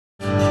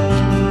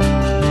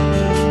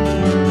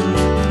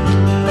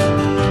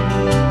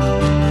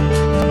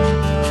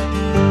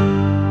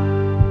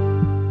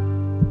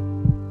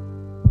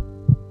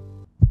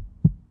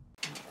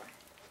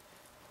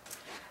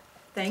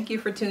Thank you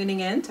for tuning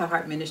in to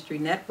Heart Ministry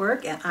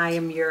Network, and I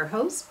am your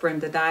host,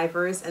 Brenda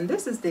Divers, and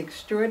this is the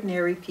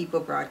Extraordinary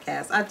People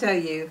broadcast. I tell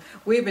you,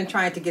 we've been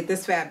trying to get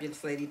this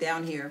fabulous lady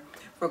down here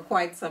for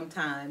quite some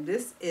time.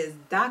 This is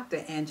Dr.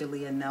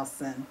 Angelia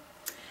Nelson,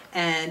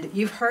 and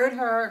you've heard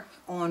her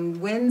on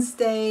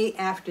Wednesday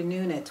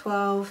afternoon at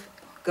 12,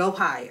 Go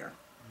Higher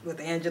with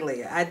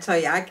Angelia. I tell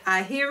you,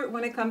 I hear it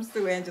when it comes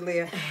through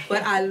Angelia,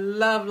 but I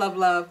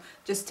love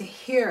just to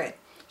hear it.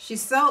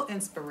 She's so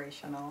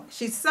inspirational.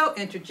 She's so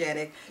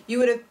energetic.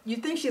 You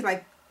think she's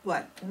like,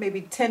 what,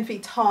 maybe 10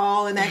 feet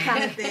tall and that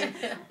kind of thing,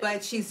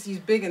 but she's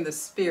big in the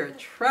spirit.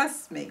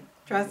 Trust me.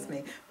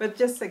 But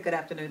just say good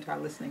afternoon to our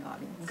listening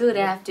audience. Good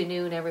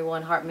afternoon,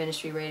 everyone. Heart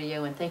Ministry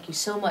Radio, and thank you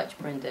so much,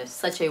 Brenda.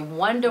 Such a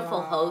wonderful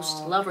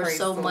host. Love her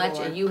so much,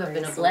 and you have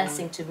been a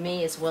blessing to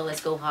me as well as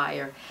Go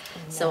Higher.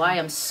 Yeah. So I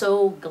am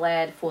so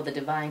glad for the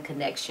divine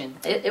connection.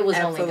 It was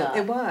Absolutely.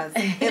 only God.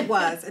 It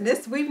was. And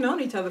we've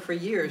known each other for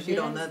years. You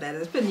don't know that.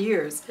 It's been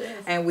years.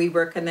 Yes. And we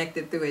were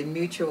connected through a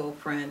mutual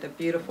friend, a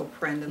beautiful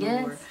friend in the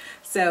Lord.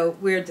 So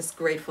we're just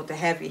grateful to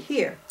have you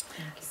here.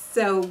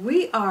 So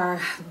we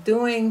are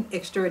doing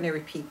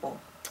Extraordinary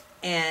People,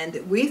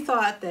 and we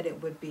thought that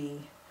it would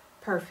be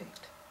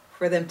perfect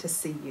for them to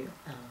see you.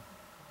 Oh.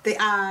 The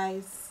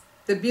eyes,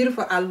 the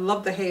beautiful, I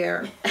love the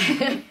hair.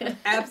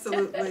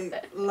 Absolutely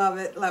love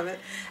it.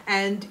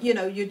 And,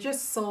 you're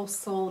just so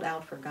sold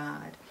out for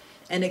God,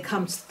 and it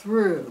comes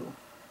through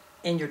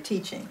in your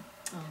teaching.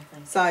 Oh,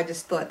 so I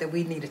just thought that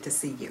we needed to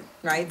see you,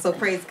 right? So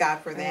praise God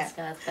for that.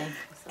 Praise God, thank you.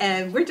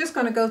 And we're just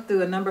going to go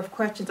through a number of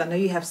questions. I know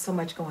you have so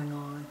much going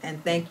on,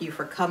 and thank you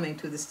for coming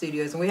to the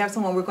studios. And we have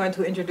someone we're going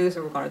to introduce,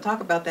 and we're going to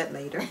talk about that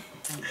later,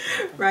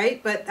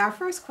 right? But our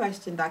first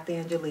question, Dr.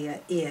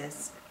 Angelia,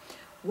 is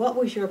what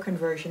was your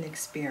conversion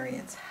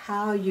experience?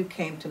 How you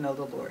came to know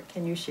the Lord?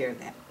 Can you share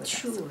that with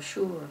us?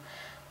 Sure.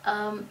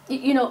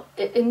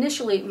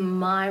 Initially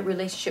my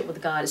relationship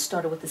with God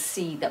started with the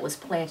seed that was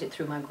planted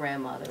through my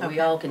grandmother. Okay. We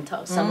all can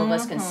talk. Some of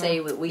us can say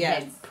we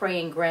had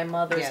praying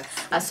grandmothers. Yes.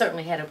 I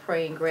certainly had a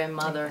praying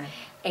grandmother. Okay.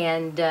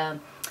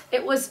 And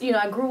it was,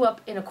 I grew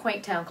up in a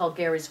quaint town called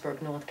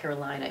Garysburg, North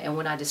Carolina. And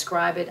when I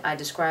describe it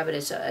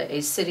as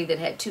a city that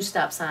had 2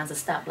 stop signs, a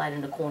stoplight,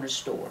 and a corner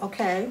store.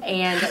 Okay.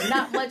 And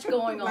not much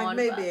going on.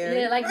 Like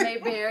Mayberry. Like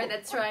Mayberry,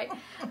 that's right.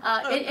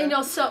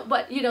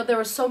 There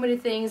were so many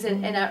things.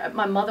 And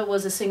my mother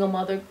was a single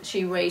mother.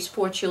 She raised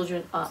 4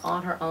 children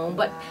on her own.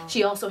 But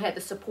she also had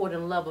the support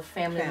and love of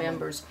family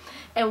members.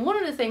 And one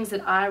of the things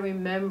that I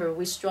remember,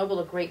 we struggled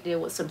a great deal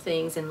with some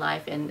things in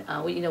life. And,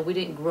 we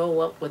didn't grow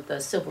up with a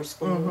silver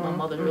spoon. My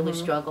mother really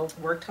struggled.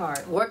 Worked hard.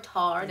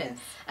 Yes. And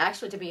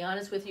actually, to be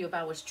honest with you, if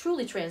I was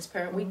truly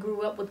transparent, we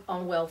grew up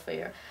on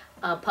welfare,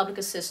 public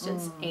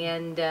assistance,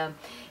 and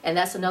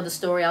that's another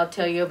story I'll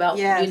tell you about.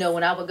 Yes.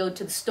 When I would go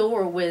to the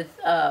store with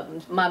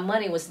my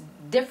money was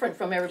different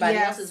from everybody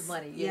else's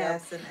money.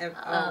 Yes. And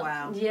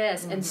wow.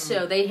 Yes, and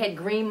so they had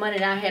green money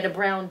and I had a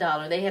brown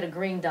dollar. They had a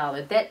green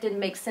dollar. That didn't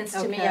make sense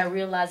to me. I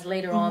realized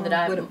later on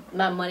that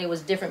my money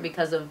was different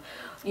because of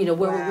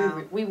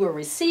where we were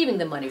receiving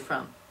the money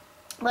from.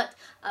 But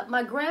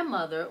my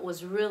grandmother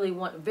was really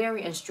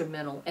very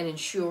instrumental in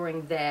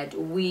ensuring that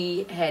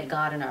we had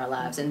God in our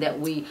lives and that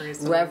we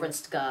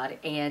reverenced God.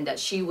 And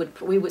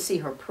we would see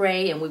her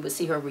pray and we would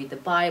see her read the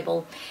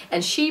Bible.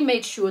 And she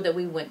made sure that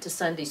we went to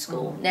Sunday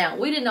school. Now,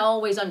 we didn't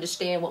always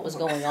understand what was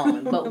going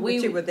on, but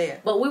we were there.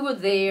 But we were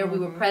there. We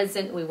were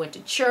present. We went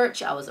to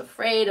church. I was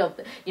afraid of,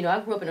 I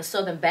grew up in a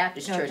Southern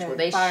Baptist church where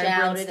they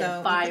shouted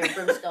and fire and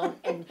brimstone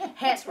and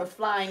hats were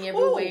flying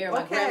everywhere.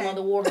 My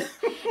grandmother wore them.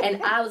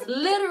 And I was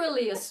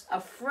literally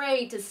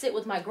afraid to sit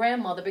with my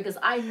grandmother because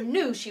I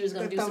knew she was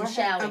going to do some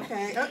shouting.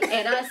 Okay.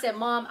 And I said,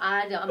 Mom,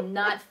 I'm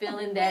not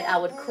feeling that. I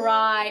would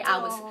cry.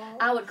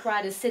 I would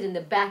cry to sit in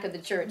the back of the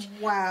church.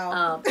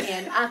 Wow.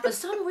 And for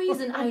some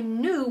reason, I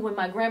knew when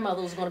my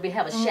grandmother was going to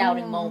have a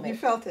shouting moment. You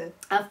felt it.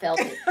 I felt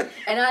it.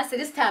 And I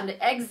said, it's time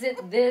to exit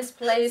this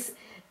place.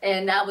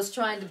 And I was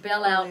trying to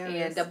bail out,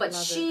 but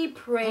she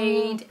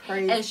prayed,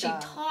 and she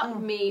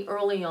taught me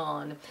early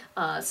on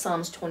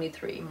Psalms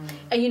 23.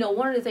 And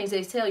one of the things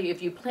they tell you,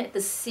 if you plant the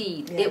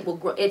seed, it will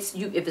grow. If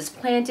it's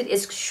planted,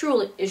 it's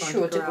sure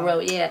to grow.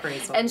 Yeah.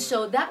 And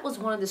so that was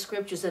one of the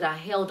scriptures that I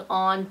held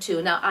on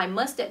to. Now I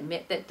must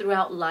admit that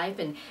throughout life,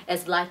 and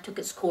as life took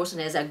its course,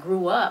 and as I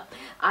grew up,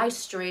 I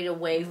strayed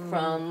away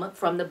from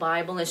the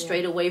Bible and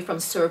strayed away from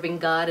serving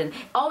God, and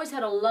always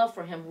had a love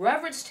for Him,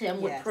 reverenced Him,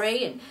 would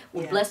pray and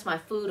would bless my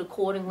food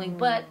accordingly,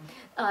 but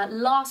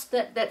lost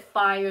that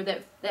fire,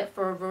 that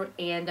fervor,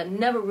 and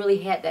never really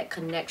had that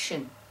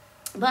connection.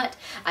 But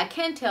I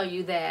can tell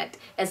you that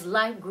as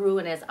life grew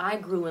and as I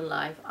grew in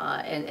life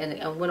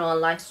and went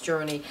on life's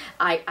journey,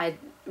 I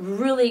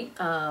really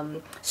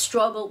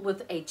struggled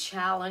with a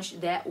challenge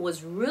that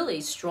was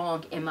really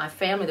strong in my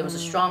family. There was a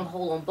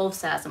stronghold on both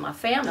sides of my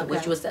family,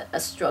 which was a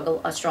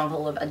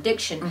stronghold of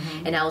addiction,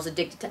 and I was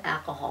addicted to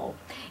alcohol.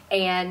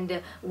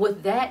 And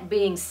with that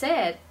being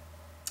said,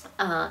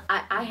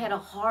 I had a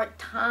hard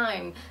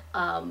time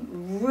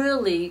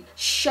really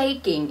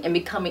shaking and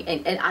becoming,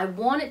 and I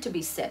wanted to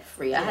be set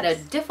free. I had a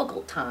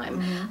difficult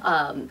time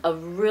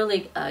of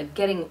really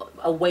getting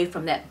away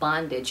from that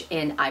bondage.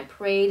 And I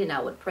prayed, and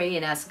I would pray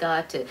and ask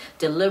God to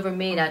deliver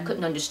me, and I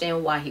couldn't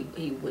understand why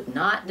he would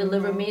not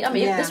deliver me. I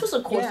mean, this was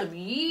a course of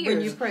years.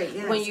 When you prayed,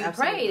 yes, when you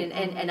prayed,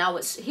 and I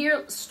would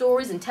hear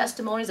stories and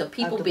testimonies of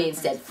people being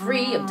set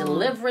free, of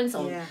deliverance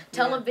on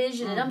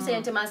television, and I'm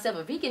saying to myself,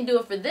 if he can do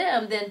it for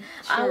them, then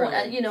I want,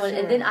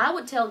 and then I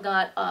would tell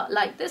God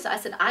like this. I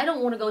said, I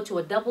don't want to go to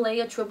a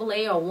AA, a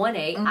AAA, or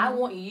 1A. I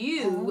want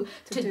you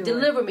to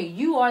deliver me.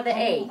 You are the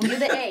A. You're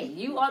the A.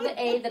 You are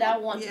the A that I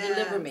want to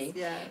deliver me.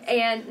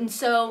 And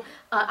so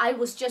I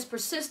was just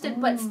persistent,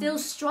 but still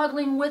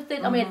struggling with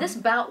it. I mean, this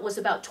bout was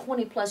about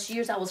 20 plus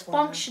years. I was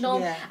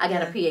functional. I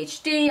got a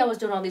PhD. I was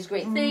doing all these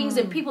great things,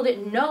 and people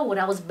didn't know what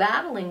I was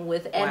battling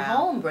with at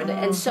home, Brenda.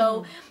 And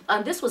so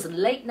this was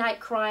late night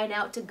crying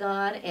out to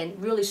God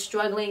and really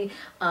struggling,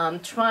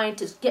 trying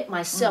to get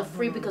myself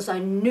free, because I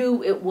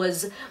knew it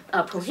was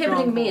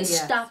prohibiting me and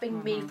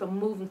stopping me from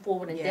moving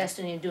forward in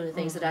destiny and doing the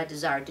things that I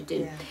desired to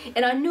do.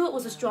 And I knew it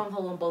was a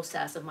stronghold on both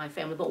sides of my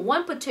family. But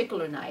one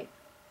particular night,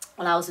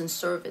 while I was in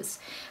service,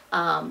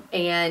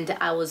 and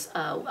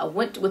I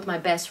went with my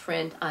best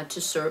friend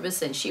to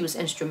service, and she was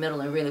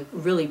instrumental in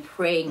really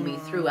praying me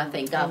through. I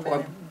thank God for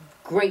a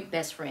great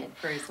best friend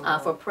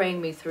for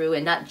praying me through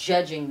and not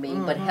judging me,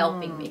 but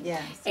helping me.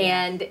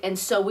 And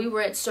so we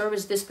were at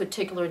service this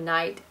particular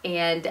night,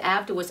 and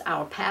afterwards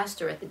our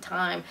pastor at the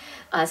time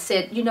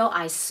said,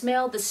 I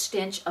smell the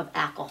stench of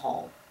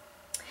alcohol.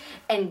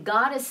 And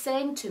God is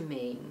saying to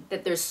me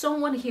that there's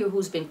someone here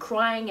who's been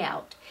crying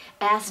out,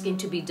 asking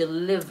to be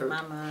delivered.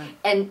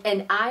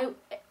 And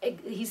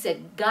he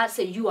said, God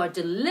said, you are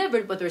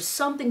delivered, but there's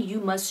something you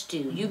must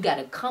do. You got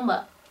to come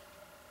up.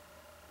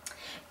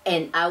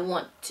 And I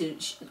want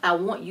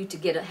you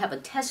to have a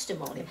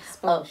testimony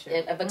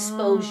of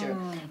exposure.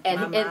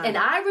 And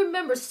I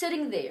remember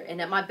sitting there,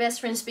 and my best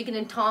friend speaking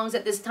in tongues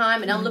at this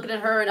time, and I'm looking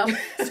at her, and I'm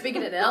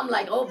speaking it, and I'm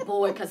like, oh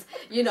boy, because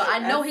I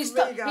know this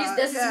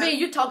is me.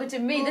 You're talking to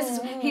me. This is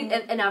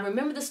and I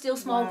remember the still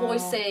small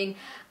voice saying,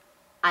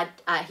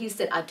 he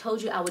said, I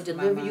told you I would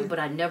deliver you, but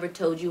I never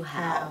told you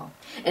how.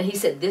 And he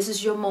said, this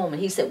is your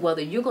moment. He said,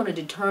 whether you're going to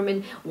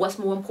determine what's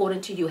more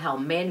important to you, how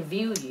men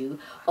view you,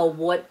 or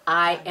what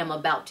I am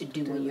about to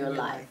do in your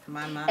life.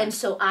 And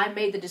so I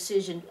made the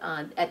decision.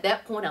 At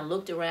that point, I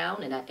looked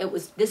around, and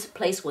this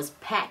place was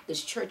packed.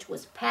 This church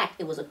was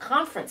packed. It was a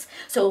conference.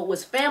 So it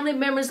was family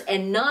members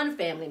and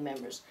non-family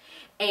members.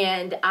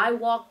 And I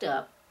walked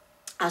up.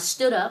 I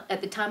stood up.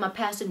 At the time, my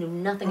pastor knew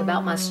nothing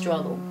about my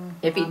struggle.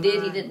 If he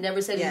did, he never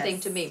said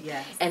anything to me.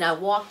 And I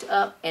walked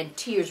up, and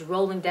tears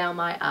rolling down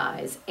my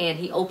eyes. And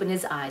he opened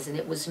his eyes, and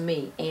it was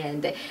me.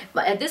 And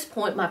at this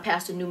point, my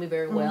pastor knew me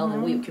very well,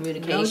 and we had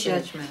communication.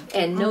 No judgment.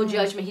 And no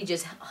judgment. He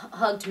just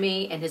hugged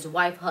me, and his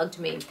wife hugged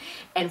me.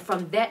 And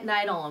from that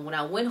night on, when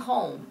I went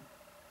home,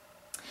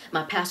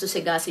 my pastor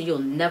said, God said, you'll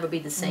never be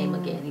the same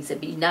again. He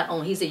said,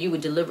 he said, you were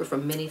delivered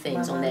from many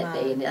things on that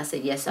day. And I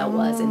said, yes, I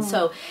was. And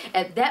so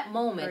at that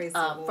moment,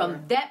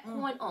 from that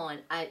point on,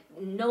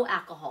 no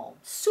alcohol,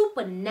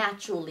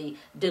 supernaturally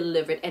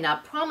delivered. And I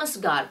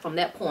promised God from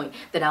that point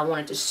that I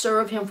wanted to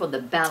serve him for the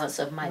balance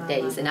of my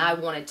days. And I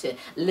wanted to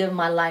live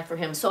my life for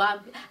him. So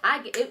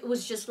it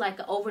was just like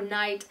an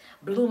overnight,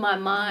 blew my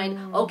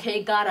mind.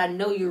 Okay, God, I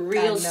know you're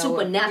real,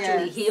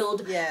 supernaturally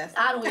healed.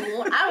 I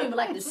don't even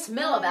like the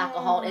smell of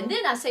alcohol. And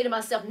then I say to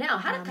myself, now,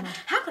 how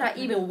could I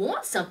even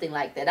want something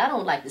like that? I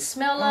don't like the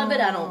smell of it.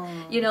 I don't,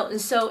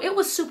 and so it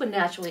was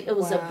supernaturally, it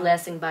was a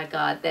blessing by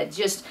God that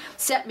just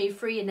set me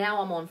free. And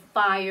now I'm on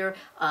fire.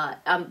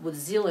 I'm with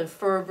zeal and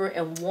fervor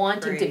and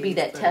wanting to be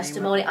that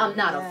testimony. I'm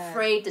not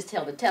afraid to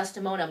tell the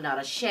testimony. I'm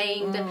not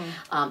ashamed.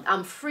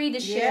 I'm free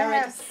to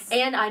share it.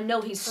 And I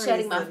know he's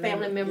setting my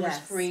family members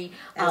free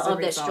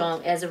of that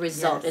strong as a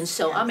result. And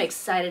so I'm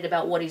excited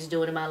about what he's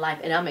doing in my life.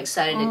 And I'm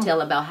excited to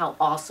tell about how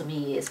awesome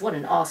he is. What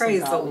an awesome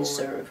God we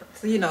serve.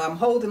 So, I'm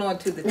holding on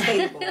to the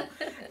table,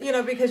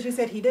 because you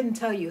said he didn't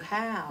tell you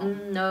how.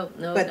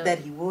 But that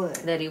he would.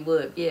 That he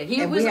would,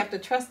 yeah. We have to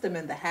trust him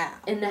in the how.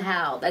 In the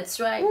how, that's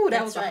right. Ooh,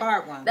 that was a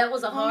hard one. That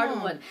was a hard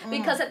one.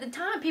 Because at the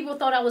time, people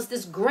thought I was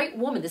this great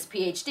woman, this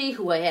PhD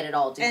who had it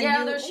all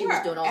together. She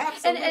was doing all.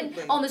 And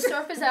on the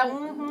surface,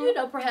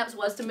 I, perhaps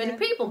was to many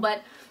people,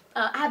 but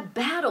I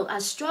battled, I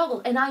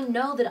struggled, and I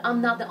know that I'm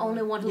not the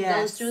only one who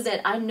goes through that.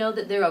 I know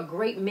that there are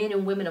great men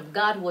and women of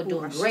God who are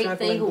doing great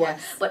things,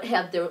 but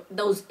have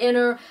those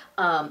inner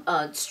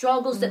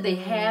struggles that they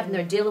have, and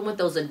they're dealing with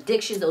those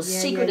addictions, those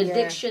secret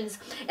addictions,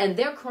 and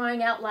they're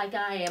crying out like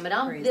I am. And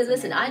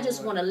I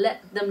just want to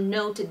let them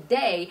know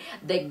today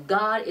that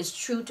God is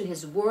true to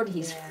his word.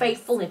 He's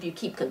faithful. If you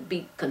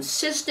be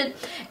consistent,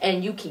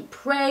 and you keep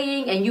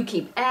praying, and you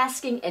keep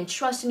asking and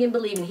trusting and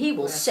believing, he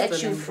will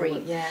set you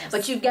free.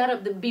 But you've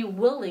got to be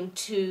willing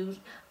to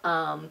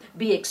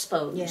be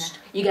exposed. Yeah.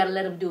 You got to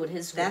let him do it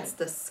his way. That's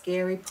the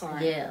scary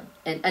part. Yeah,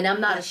 and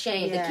I'm not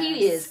ashamed. Yes. The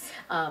key is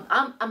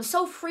I'm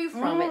so free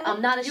from it.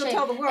 I'm not ashamed. You'll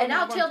tell the world. And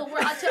I'll tell the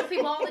world. I tell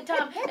people all the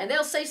time, and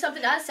they'll say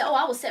something. I say, "Oh,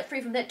 I was set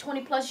free from that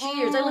 20+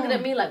 years." They're looking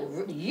at me like,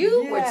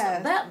 "You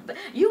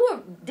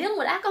were dealing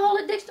with alcohol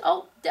addiction?"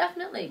 Oh,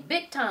 definitely,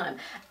 big time.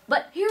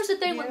 But here's the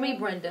thing with me,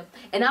 Brenda,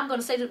 and I'm going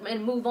to say this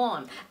and move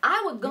on.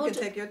 I would go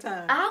take your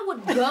time. I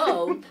would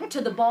go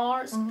to the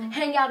bars,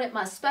 hang out at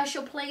my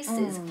special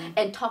places,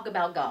 and talk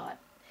about God.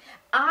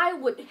 I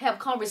would have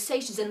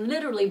conversations and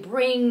literally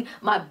bring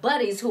my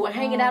buddies who are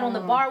hanging out on the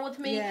bar with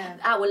me. Yeah.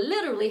 I would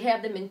literally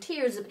have them in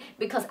tears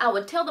because I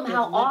would tell them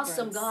how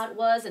awesome God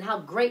was and how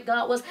great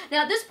God was.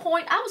 Now, at this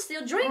point, I was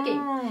still drinking,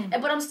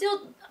 but I'm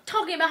still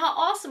talking about how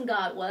awesome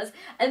God was.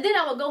 And then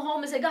I would go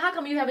home and say, God, how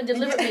come you haven't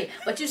delivered me?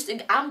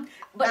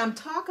 But I'm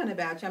talking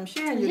about you. I'm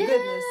sharing your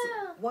goodness.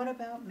 What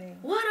about me?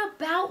 What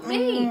about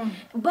me?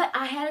 But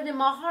I had it in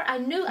my heart. I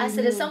knew. I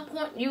said, at some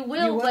point you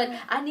will, but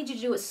I need you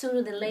to do it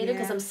sooner than later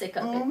because I'm sick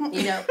of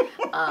it.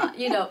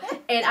 You know.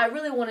 And I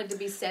really wanted to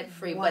be set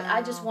free, but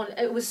I just wanted.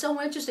 It was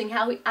so interesting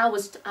how I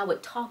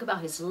would talk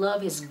about His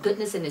love, His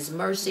goodness, and His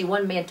mercy.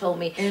 One man told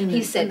me,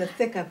 he said, in the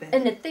thick of it.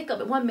 In the thick of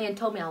it. One man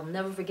told me, I'll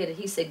never forget it.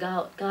 He said,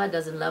 God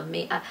doesn't love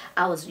me.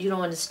 You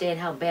don't understand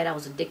how bad I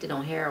was addicted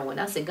on heroin.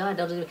 I said, God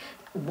doesn't.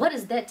 What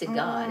is that to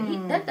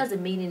God? That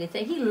doesn't mean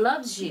anything. He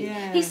loves you.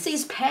 Yes. He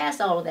sees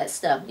past all of that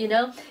stuff.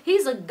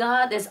 He's a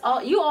God that's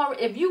all you are.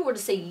 If you were to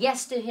say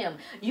yes to Him,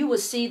 you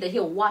would see that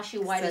He'll wash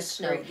you white as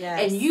snow.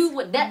 Yes. And you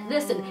would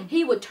listen.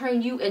 He would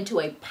turn you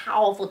into a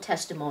powerful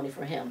testimony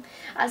for Him.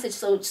 I said,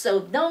 so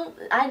don't.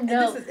 I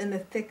know. And this is in the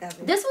thick of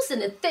it. This was in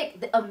the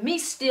thick of me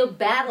still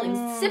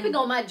battling, sipping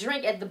on my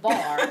drink at the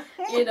bar,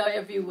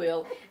 if you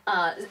will,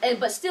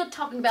 but still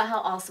talking about how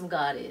awesome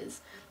God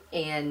is.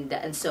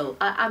 And so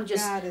I'm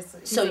just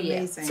he's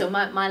amazing. So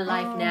my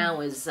life now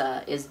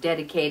is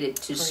dedicated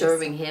to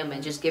serving Him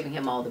and just giving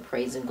Him all the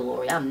praise and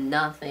glory. I'm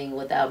nothing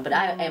without, but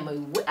I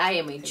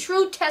am a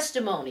true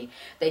testimony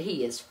that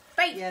He is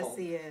faithful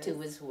to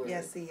His word.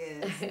 Yes, He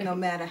is. No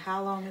matter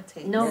how long it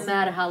takes. No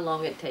matter how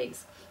long it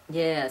takes.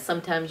 Yeah,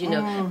 sometimes,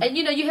 and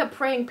you have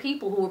praying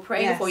people who were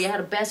praying for you. I had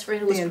a best friend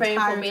who was praying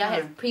for me. I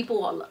had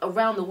people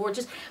around the world,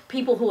 just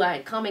people who I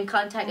had come in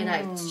contact and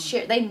I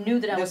shared. They knew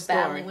that I was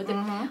battling with it.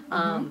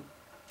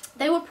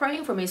 They were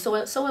praying for me. So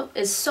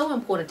it's so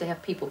important to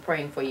have people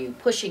praying for you,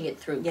 pushing it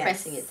through,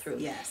 pressing it through.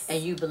 Yes.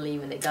 And you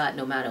believing that God,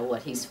 no matter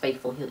what, He's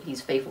faithful. He's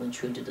faithful and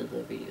true to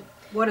deliver you.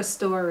 What a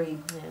story.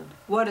 Yeah.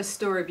 What a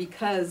story,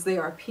 because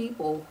there are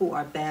people who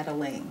are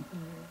battling.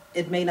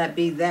 It may not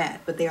be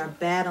that, but they are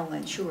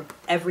battling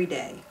every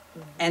day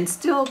and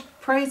still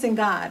praising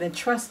God and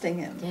trusting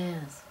Him.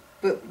 Yes.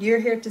 But you're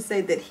here to say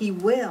that He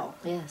will.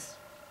 Yes.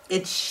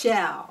 It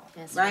shall.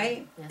 That's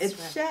right? That's it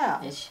right.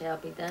 shall. It shall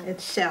be done.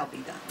 It shall be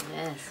done.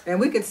 Yes. And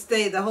we could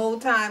stay the whole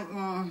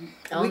time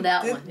on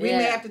that one. We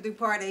may have to do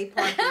part A,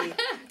 part B.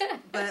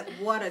 But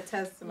what a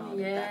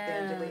testimony, Dr.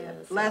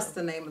 Angelia. Bless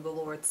the name of the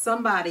Lord.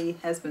 Somebody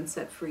has been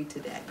set free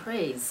today.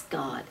 Praise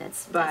God.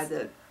 That's by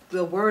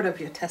the word of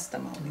your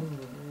testimony.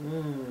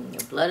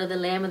 The blood of the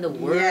Lamb and the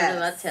word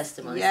of our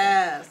testimony.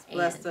 Yes.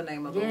 Bless the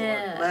name of the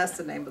Lord. Bless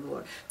the name of the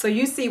Lord. So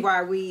you see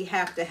why we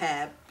have to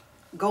have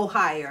Go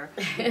Higher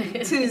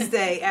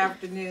Tuesday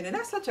afternoon. And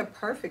that's such a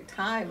perfect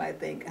time, I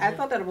think. I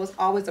thought that it was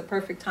always a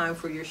perfect time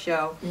for your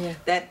show. Yeah.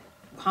 That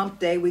hump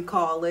day, we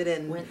call it,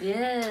 and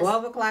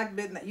 12 o'clock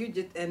midnight, you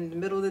just in the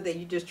middle of the day,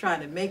 you're just trying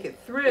to make it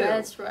through.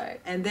 That's right.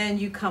 And then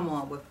you come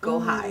on with Go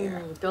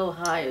Higher. Go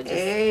Higher.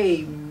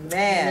 Amen.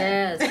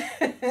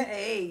 Yes.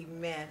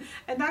 Amen.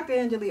 And Dr.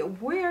 Angelia,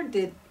 where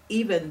did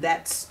even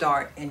that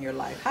start in your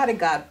life? How did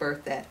God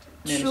birth that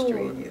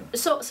ministry in you?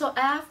 So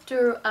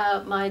after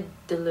my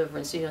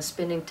deliverance,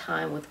 spending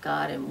time with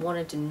God and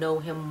wanting to know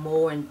Him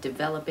more and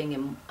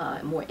developing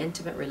a more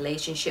intimate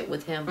relationship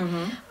with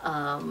Him,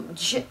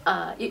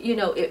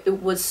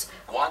 it was.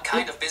 What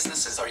kind of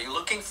businesses are you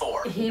looking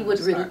for? He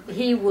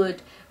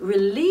would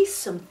release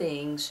some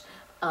things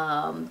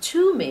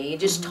to me,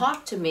 just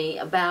talk to me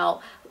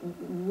about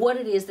what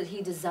it is that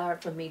He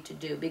desired for me to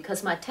do,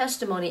 because my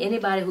testimony,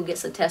 anybody who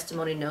gets a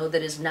testimony know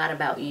that it's not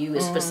about you,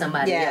 it's for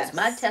somebody else.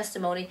 My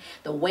testimony,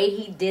 the way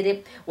He did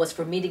it was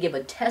for me to give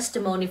a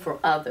testimony for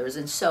others,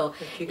 and so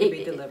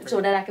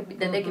so that I could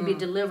that they could be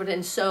delivered.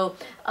 And so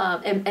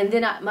and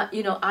then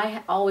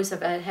I always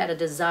have had a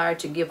desire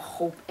to give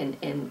hope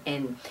and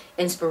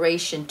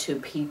inspiration to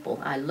people.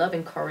 I love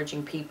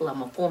encouraging people.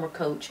 I'm a former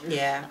coach,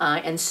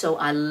 and so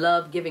I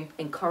love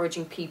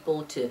encouraging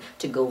people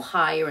to go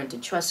higher and to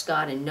trust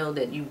God and know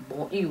that you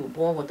were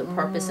born with a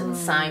purpose and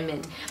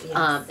assignment,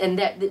 and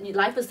that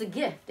life is a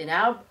gift, and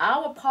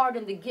our part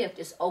in the gift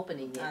is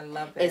opening it. I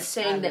love that. It's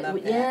saying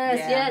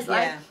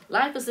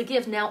life is a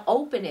gift. Now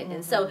open it,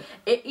 and so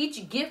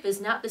each gift is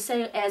not the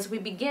same. As we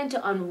begin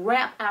to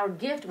unwrap our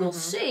gift, we'll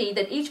see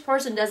that each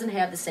person doesn't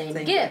have the same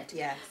gift.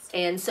 Yes.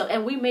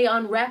 And we may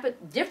unwrap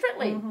it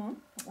differently.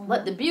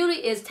 But the beauty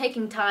is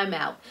taking time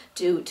out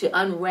to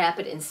unwrap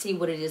it and see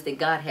what it is that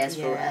God has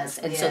for us.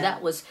 And so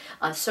that was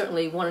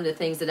certainly one of the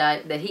things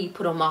that He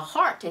put on my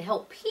heart to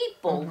help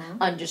people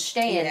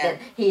understand that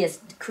He has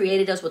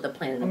created us with a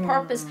plan and a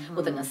purpose,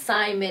 with an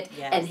assignment,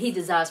 and He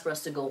desires for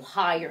us to go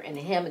higher in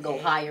Him and go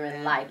higher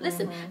in life.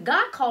 Listen,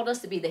 God called us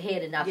to be the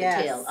head and not the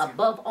tail,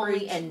 above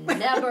only and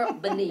never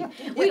beneath.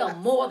 We are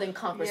more than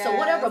conquerors. So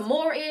whatever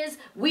more is,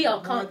 we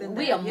are more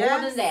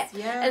than that.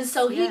 And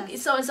so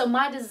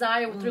my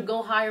desire through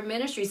Go Higher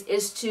Ministries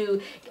is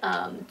to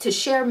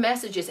share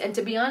messages. And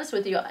to be honest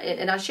with you,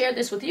 and I shared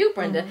this with you,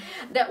 Brenda,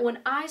 that when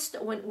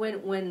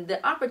the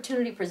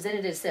opportunity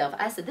presented itself,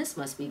 I said, this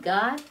must be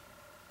God.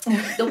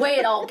 The way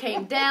it all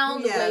came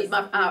down, the way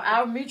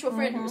our mutual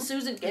friend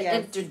Susan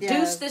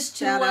introduced this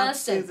to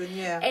us, and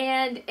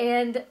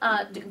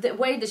the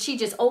way that she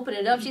just opened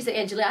it up, she said,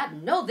 Angelia, I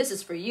know this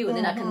is for you, and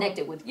then I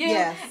connected with you,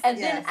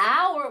 then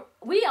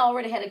we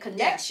already had a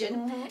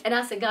connection, and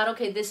I said, God,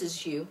 okay, this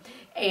is you,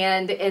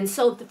 and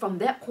so from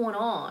that point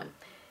on,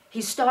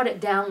 He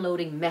started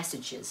downloading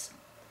messages.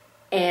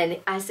 And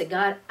I said,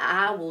 God,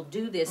 I will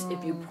do this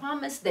if you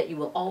promise that you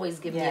will always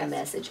give me a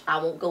message.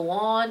 I won't go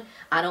on.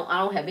 I don't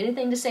have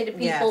anything to say to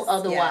people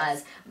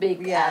otherwise.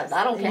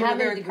 I don't care how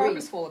many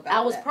degrees. I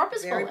was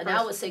purposeful, and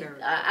I would say,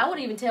 I would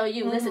even tell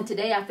you, listen,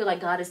 today I feel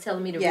like God is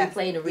telling me to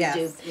replay and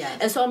redo.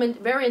 And so I'm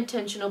very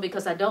intentional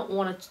because I don't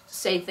want to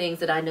say things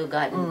that I know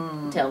God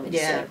didn't tell me to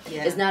say.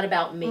 It's not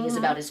about me. It's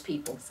about His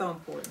people. So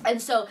important.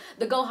 And so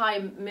the Go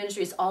Higher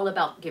Ministry is all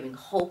about giving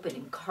hope and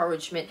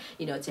encouragement,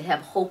 to have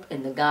hope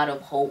in the God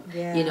of hope.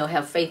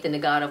 Have faith in the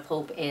God of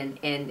hope,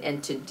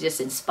 and to just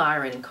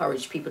inspire and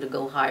encourage people to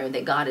go higher, and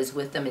that God is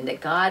with them, and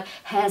that God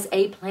has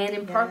a plan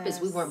and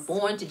purpose. We weren't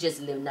born to just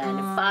live 9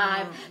 to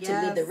 5, to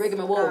live the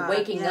rigmarole of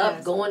waking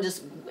up, going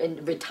just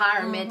in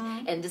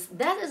retirement, and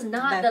that is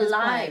not the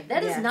life.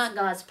 That is not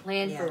God's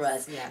plan for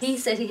us. He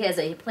said He has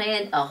a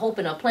plan, a hope,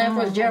 and a plan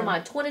for us.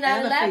 Jeremiah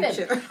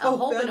 29:11, a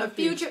hope and a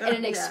future, and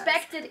an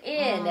expected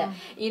end.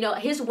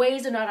 His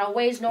ways are not our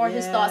ways, nor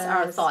His thoughts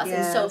our thoughts.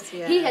 And so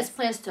He has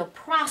plans to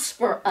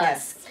prosper us.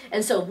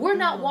 And so we're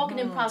not walking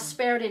in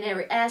prosperity in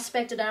every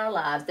aspect of our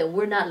lives, that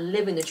we're not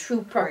living the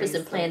true purpose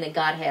and plan that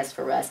God has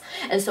for us.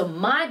 And so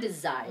my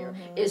desire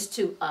is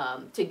to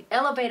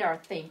elevate our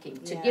thinking,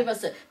 to give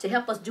us to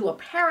help us do a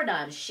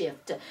paradigm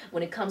shift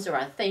when it comes to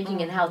our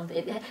thinking, and how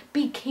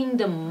be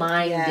kingdom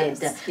minded,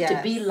 to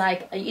be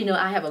like,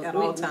 I have a at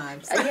all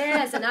times.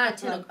 and I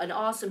attend an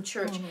awesome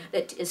church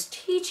that is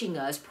teaching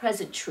us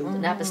present truth,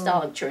 an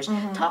apostolic church,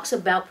 talks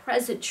about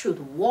present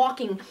truth,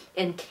 walking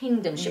in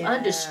kingdomship,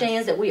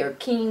 understands that we are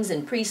kings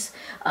and priests,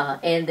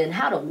 and then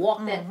how to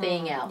walk that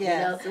thing out.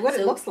 What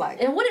it looks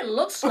like. And what it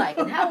looks like,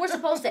 and how we're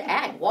supposed to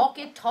act, walk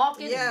it, talk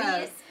it, be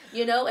it.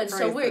 And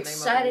so we're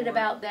excited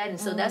about that, and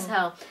so that's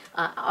how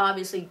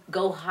obviously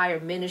Go Higher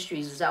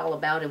Ministries is all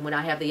about. And when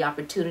I have the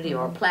opportunity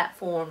or a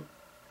platform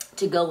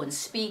to go and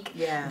speak,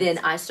 then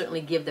I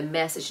certainly give the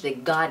message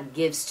that God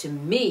gives to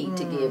me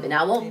to give, and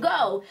I won't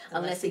go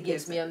unless He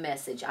gives me a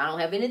message. I don't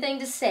have anything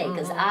to say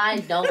because I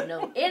don't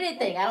know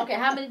anything. I don't care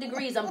how many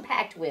degrees I'm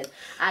packed with.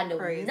 I know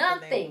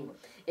nothing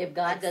if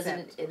God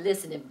doesn't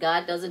listen. If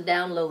God doesn't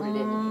download it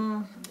in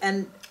me.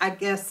 And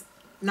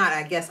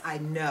I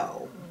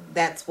know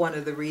that's one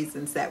of the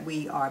reasons that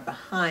we are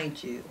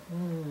behind you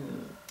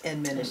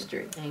in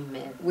ministry.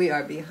 Amen. We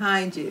are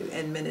behind you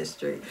in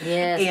ministry.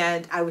 Yes.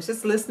 And I was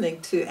just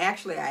listening to,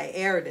 actually I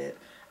aired it,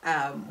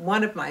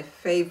 one of my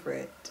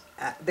favorite,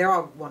 they're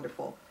all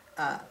wonderful,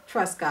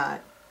 Trust God,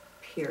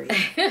 period.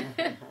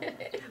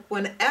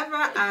 Whenever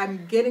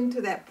I'm getting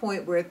to that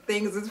point where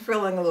things is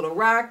feeling a little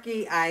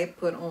rocky, I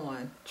put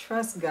on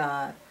Trust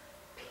God,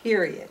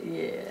 period.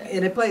 Yeah.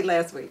 And it played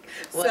last week.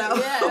 Well,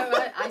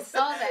 right. I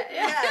saw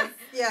that.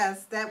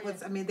 Yes, that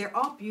was, they're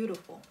all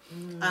beautiful.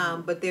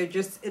 But they're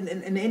just, in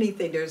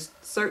anything, there's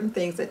certain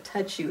things that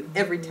touch you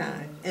every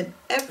time. And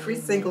every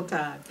single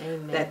time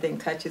that thing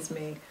touches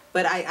me.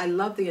 But I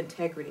love the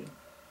integrity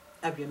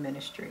of your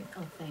ministry.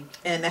 Oh, thank you.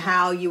 And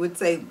how you would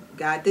say,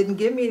 God didn't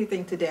give me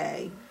anything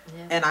today.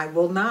 And I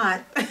will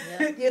not,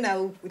 like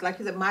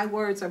you said, my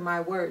words are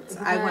my words.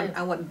 Right.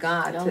 I want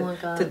God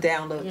to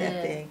download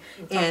that thing.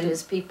 And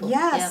His people.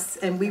 Yes,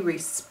 and we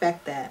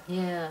respect that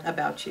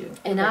about you.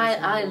 And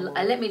I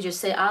let me just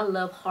say, I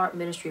love Heart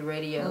Ministry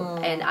Radio,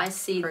 and I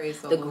see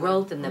the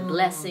growth and the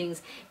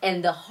blessings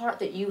and the heart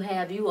that you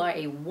have. You are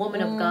a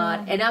woman of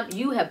God, and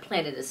you have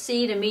planted a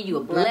seed in me. You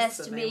have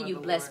blessed me. You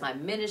blessed my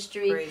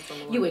ministry.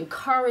 You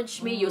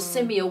encourage me. You'll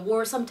send me a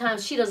word.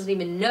 Sometimes she doesn't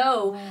even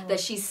know that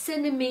she's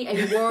sending me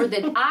a word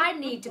that I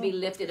need to be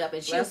lifted up.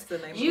 And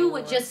you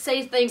would just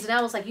say things, and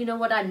I was like, you know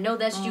what? I know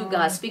that's you,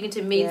 God, speaking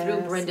to me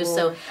through Brenda. Lord.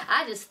 So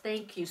I just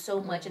thank you so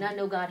much. And I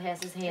know God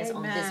has His hands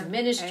on this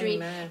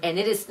ministry. And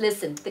it is,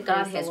 listen,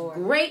 God has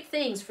great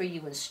things for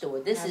you in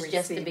store. This is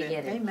just the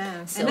beginning.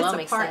 Amen. So and it's I'm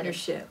a excited.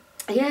 Partnership.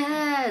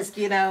 Yes.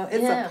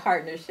 It's a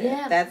partnership.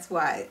 That's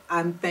why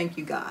I'm thank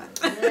you, God.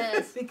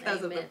 Yes.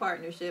 Because of the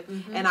partnership.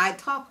 And I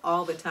talk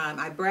all the time.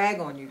 I brag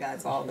on you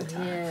guys all the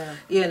time.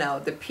 Yeah.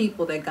 The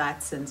people that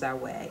God sends our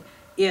way.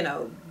 you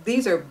know,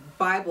 these are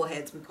Bible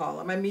heads, we call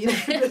them. I mean,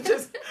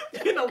 just,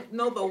 you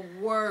know the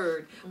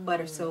word, but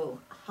are so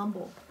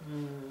humble,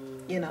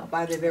 you know,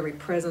 by the very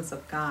presence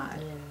of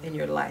God in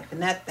your life.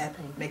 And that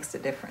makes the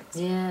difference.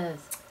 Yes.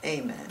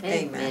 Amen. Amen.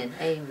 Amen.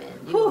 Amen.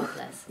 You are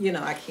blessed. You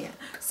know, I can't.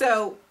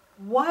 So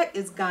what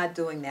is God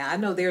doing now? I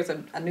know there's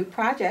a new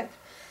project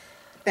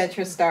that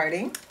you're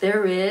starting.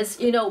 There is,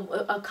 you know,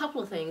 a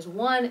couple of things.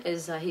 One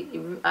is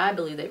I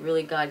believe that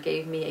really God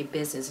gave me a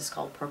business. It's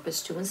called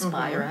Purpose to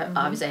Inspire.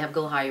 Obviously, I have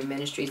Go Higher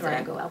Ministries that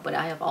I go out, but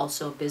I have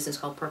also a business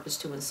called Purpose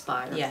to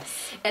Inspire.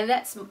 Yes. And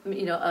that's,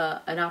 you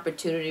know, an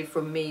opportunity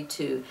for me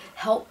to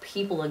help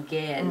people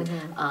again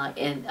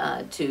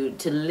and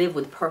to live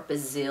with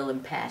purpose, zeal,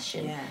 and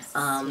passion. Yes.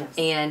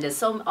 And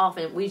so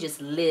often we just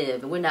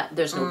live, and we're not.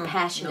 There's no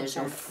passion. There's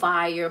no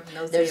fire.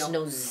 There's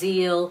no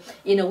zeal.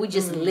 You know, we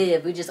just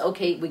live. We just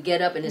we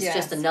get up and it's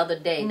just another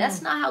day.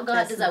 That's not how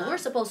God does that. We're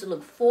supposed to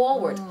look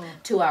forward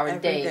to our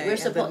day. We're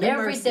supposed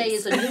every day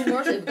is a new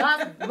mercy. If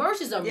God's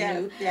mercies are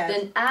new,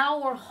 then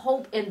our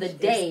hope in the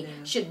day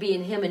should be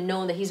in Him and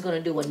knowing that He's going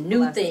to do a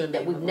new thing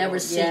that we've never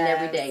seen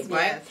every day,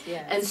 right?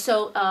 And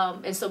so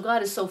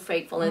God is so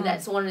faithful, and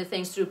that's one of the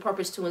things through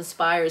Purpose to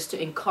Inspire is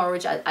to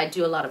encourage. I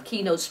do a lot of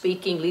keynote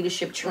speaking,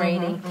 leadership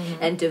training,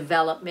 and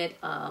development.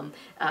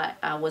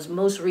 I was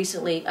most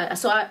recently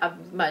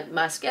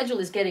my schedule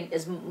is getting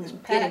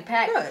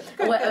packed.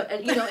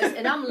 Good. You know,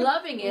 and I'm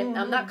loving it.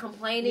 I'm not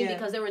complaining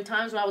because there were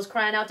times when I was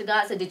crying out to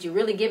God, said, "Did you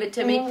really give it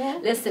to me?"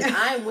 Listen,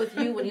 I'm with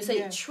you when you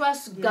say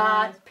trust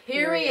God.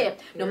 Period.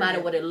 No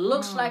matter what it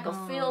looks like or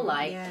feel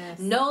like,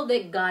 know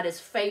that God is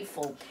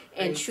faithful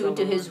and true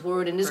to His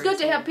word. And it's good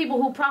to have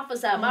people who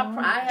prophesy.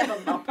 I have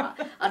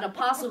an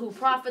apostle who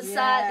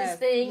prophesied this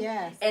thing,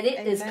 and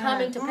it is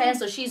coming to pass.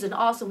 So she's an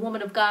awesome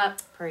woman of God.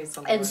 Praise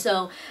the Lord.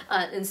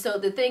 And so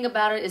the thing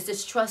about it is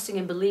just trusting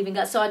and believing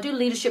God. So I do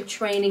leadership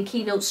training,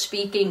 keynote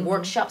speaking,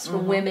 workshops for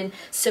women,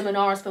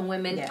 seminars for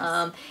women,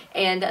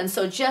 and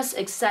so just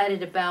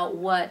excited about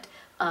what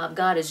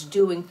God is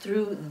doing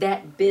through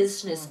that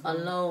business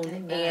alone.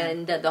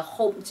 Amen. And the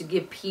hope to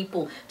give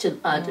people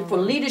for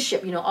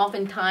leadership. You know,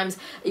 oftentimes,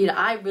 you know,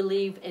 I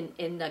believe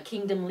in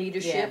kingdom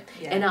leadership,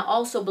 and I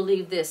also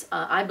believe this.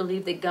 I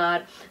believe that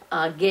God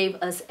gave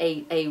us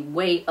a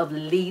way of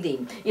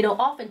leading. You know,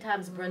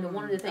 oftentimes, Brenda,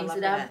 one of the things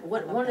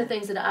one of the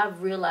things that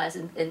I've realized,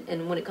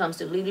 in when it comes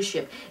to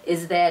leadership,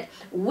 is that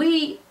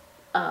we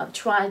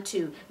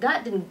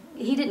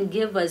He didn't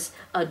give us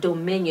a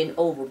dominion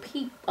over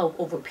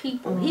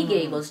people. He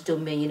gave us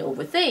dominion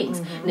over things.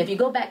 And if you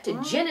go back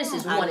to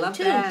Genesis 1 and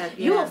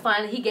 2, you will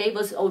find that He gave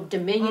us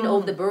dominion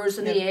over the birds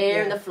in the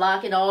air and the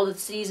flock and all the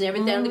seas and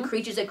everything, the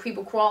creatures that creep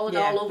or crawling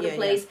all over the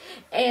place.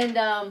 And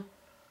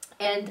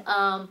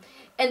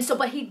so,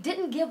 but He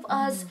didn't give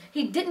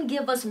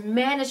us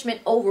management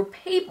over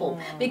people,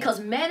 because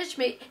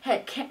management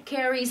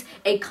carries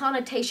a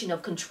connotation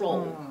of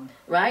control,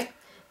 right?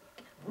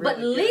 Really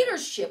but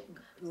leadership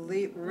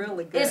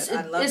really good.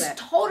 It's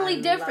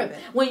totally different.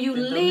 When you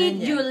lead,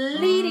 you're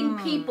leading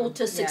people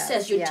to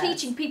success. You're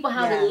teaching people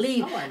how to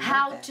lead,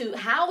 how to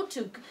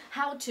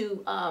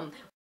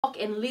walk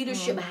in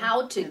leadership,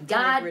 how to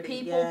guide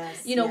people.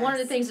 You know, one of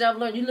the things that I've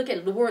learned, you look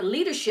at the word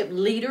leadership.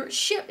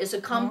 Leadership is a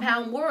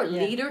compound word.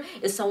 Leader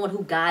is someone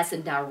who guides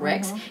and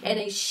directs, and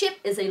a ship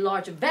is a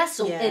large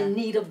vessel in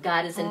need of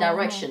guidance and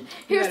direction.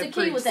 Here's the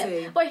key with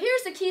that. But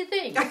here's the key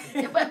thing.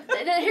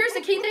 Here's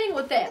the key thing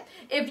with that.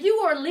 If you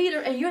are a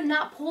leader and you're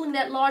not pulling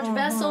that large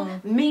vessel,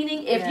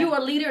 meaning if you are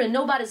a leader and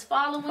nobody's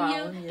following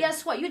you,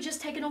 guess what? You're just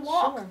taking a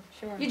walk.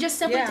 You're just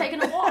simply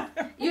taking a walk.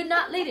 You're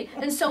not leading.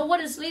 And so what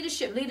is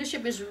leadership?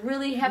 Leadership is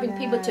really having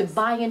people to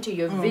buy into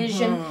your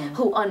vision,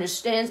 who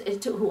understands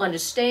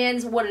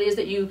what it is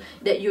that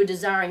you're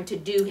desiring to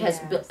do,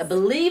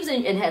 believes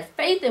in and has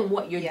faith in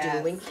what you're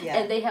doing,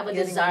 and they have a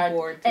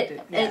desire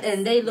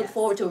and they look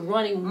forward to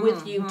running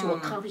with you to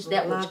accomplish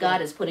that which God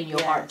has put in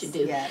your heart to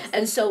do.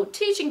 And so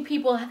teaching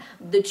people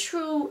the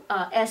true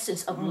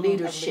essence of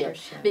leadership,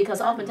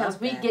 because oftentimes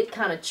we get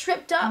kind of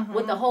tripped up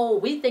with the whole,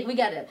 we think we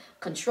got to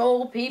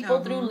control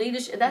people through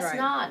leadership. That's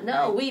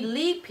not. We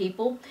lead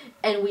people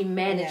and we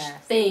manage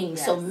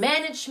things. So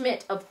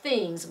management of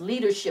things,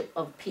 leadership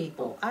of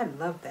people. I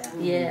love that.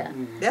 Yeah.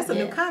 That's a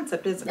new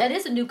concept, isn't it? That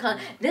is a new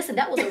concept. Listen,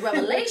 that was a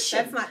revelation.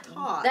 That's not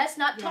taught. That's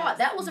not taught.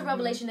 That was a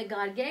revelation that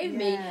God gave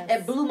me.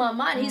 It blew my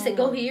mind. He said,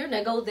 go here,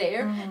 now go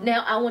there.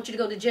 Now I want you to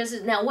go to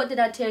Genesis. Now what did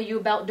I tell you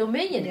about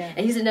dominion?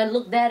 And he said, now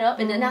look that up.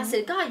 And then I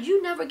said, God,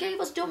 you never gave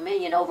us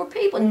dominion over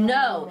people.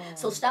 No.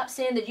 So stop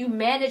saying that you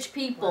manage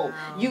people.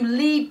 You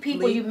lead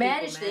people. You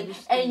manage them.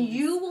 And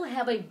you will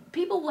have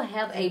people will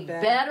have a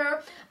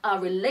better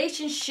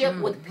relationship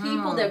with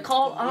people. They're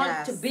called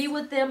on to be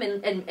with them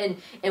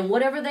and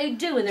whatever they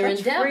do in their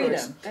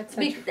endeavors.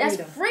 Freedom. That's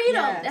freedom.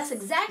 Yes. That's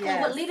exactly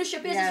what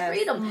leadership is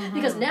freedom.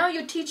 Because now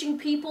you're teaching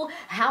people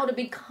how to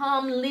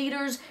become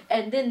leaders,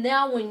 and then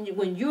now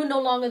when you're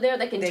no longer there,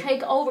 they can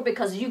take over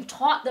because you've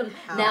taught them.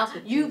 Now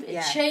you've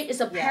changed. It's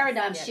a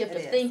paradigm shift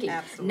of thinking.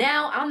 Absolutely.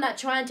 Now I'm not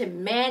trying to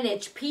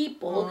manage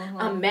people.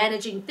 I'm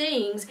managing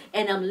things,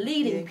 and I'm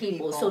leading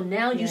people. So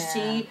now you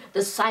see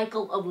the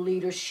cycle of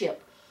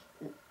leadership.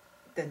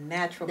 The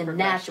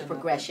natural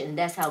progression. And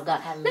that's how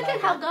God, look at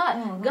how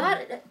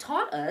God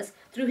taught us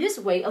through his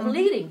way of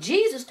leading.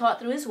 Jesus taught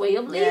through his way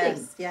of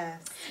leading.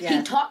 Yes.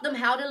 He taught them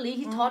how to lead.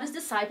 He taught his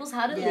disciples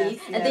how to lead.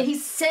 And then he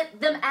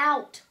sent them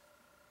out.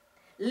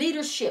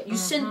 Leadership. You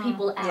send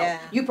people out.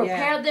 You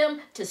prepare them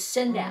to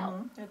send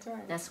out. That's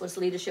right. That's what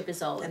leadership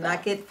is all about. And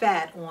not get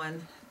fat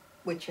on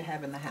what you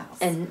have in the house.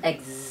 And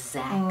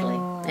exactly.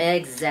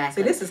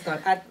 So this is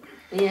going to...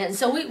 Yeah, and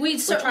so we're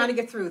trying to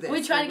get through this.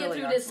 We're trying to get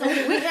through this. So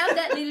we have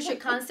that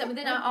leadership concept, and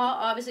then I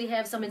obviously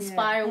have some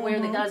Inspire Wear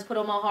that God's put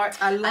on my heart.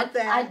 I love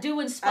that. I do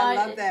Inspire.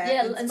 I love that.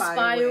 Yeah,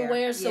 Inspire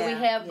Wear. So we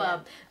have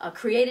a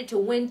Created to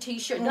Win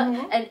T-shirt.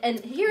 And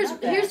here's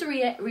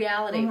the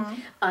reality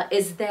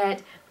is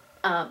that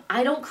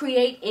I don't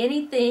create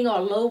anything or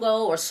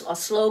logo or a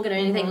slogan or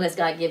anything unless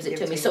God gives it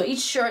to me. So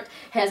each shirt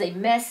has a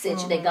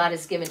message that God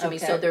has given to me.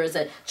 So there is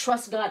a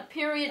Trust God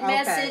period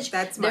message.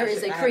 There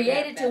is a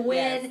Created to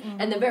Win.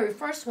 And the very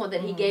first one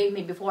that he gave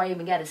me before I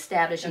even got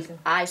established is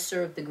I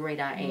serve the great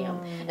I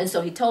am. And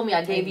so he told me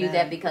I gave you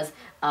that because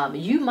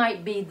you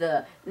might be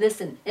the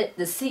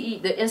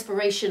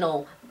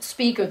inspirational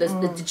speaker,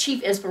 the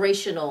chief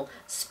inspirational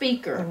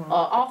speaker or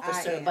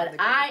officer, but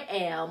I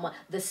am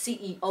the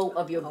CEO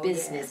of your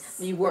business.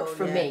 You work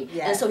for me.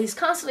 And so he's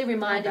constantly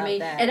reminding me,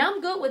 and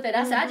I'm good with it.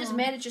 I said, I just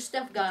manage your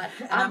stuff, God.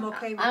 I'm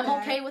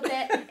okay with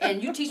that.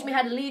 And you teach me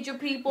how to lead your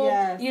people,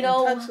 you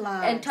know,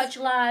 and touch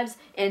lives,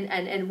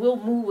 and we'll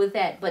move with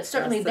that. But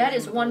certainly that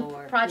is one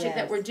project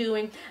that we're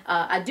doing.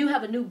 I do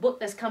have a new book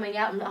that's coming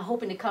out. I'm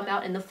hoping to come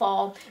out in the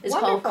fall. It's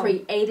called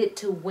Created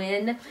to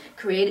Win.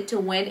 Created to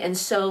Win. And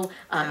so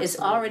it's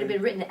already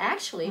been written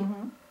actually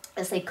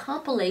as a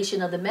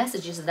compilation of the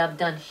messages that I've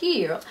done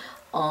here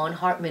on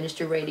Heart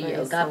Ministry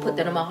Radio. God put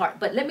that on my heart.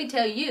 But let me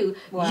tell you,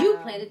 you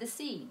planted the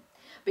seed.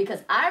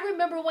 Because I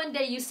remember one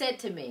day you said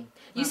to me,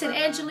 you said,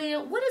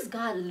 Angelia, what is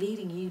God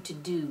leading you to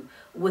do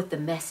with the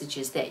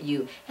messages that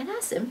you... And I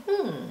said,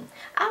 I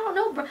don't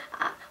know, bro.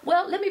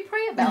 Well, let me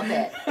pray about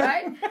that,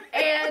 right?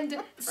 And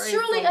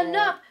surely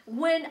enough,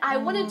 when I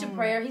went into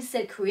prayer, he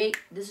said, create,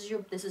 this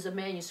is a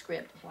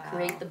manuscript,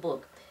 create the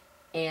book.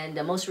 And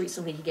most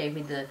recently, he gave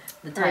me the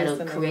title,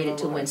 Created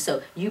to Win.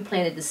 So you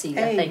planted the seed.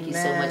 I thank you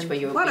so much for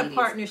your obedience. What a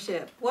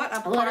partnership. What a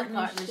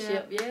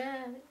partnership.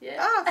 Yeah.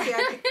 Oh,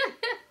 see,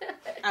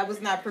 I was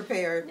not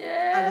prepared.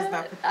 Yeah. I was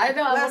not prepared.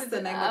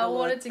 I know. I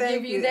wanted to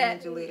give you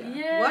that. Angelia.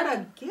 Yeah. What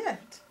a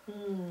gift.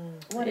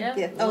 What a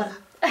gift. Oh.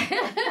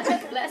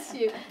 Bless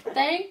you.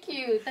 Thank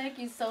you. Thank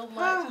you so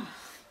much.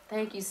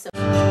 Thank you so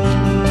much.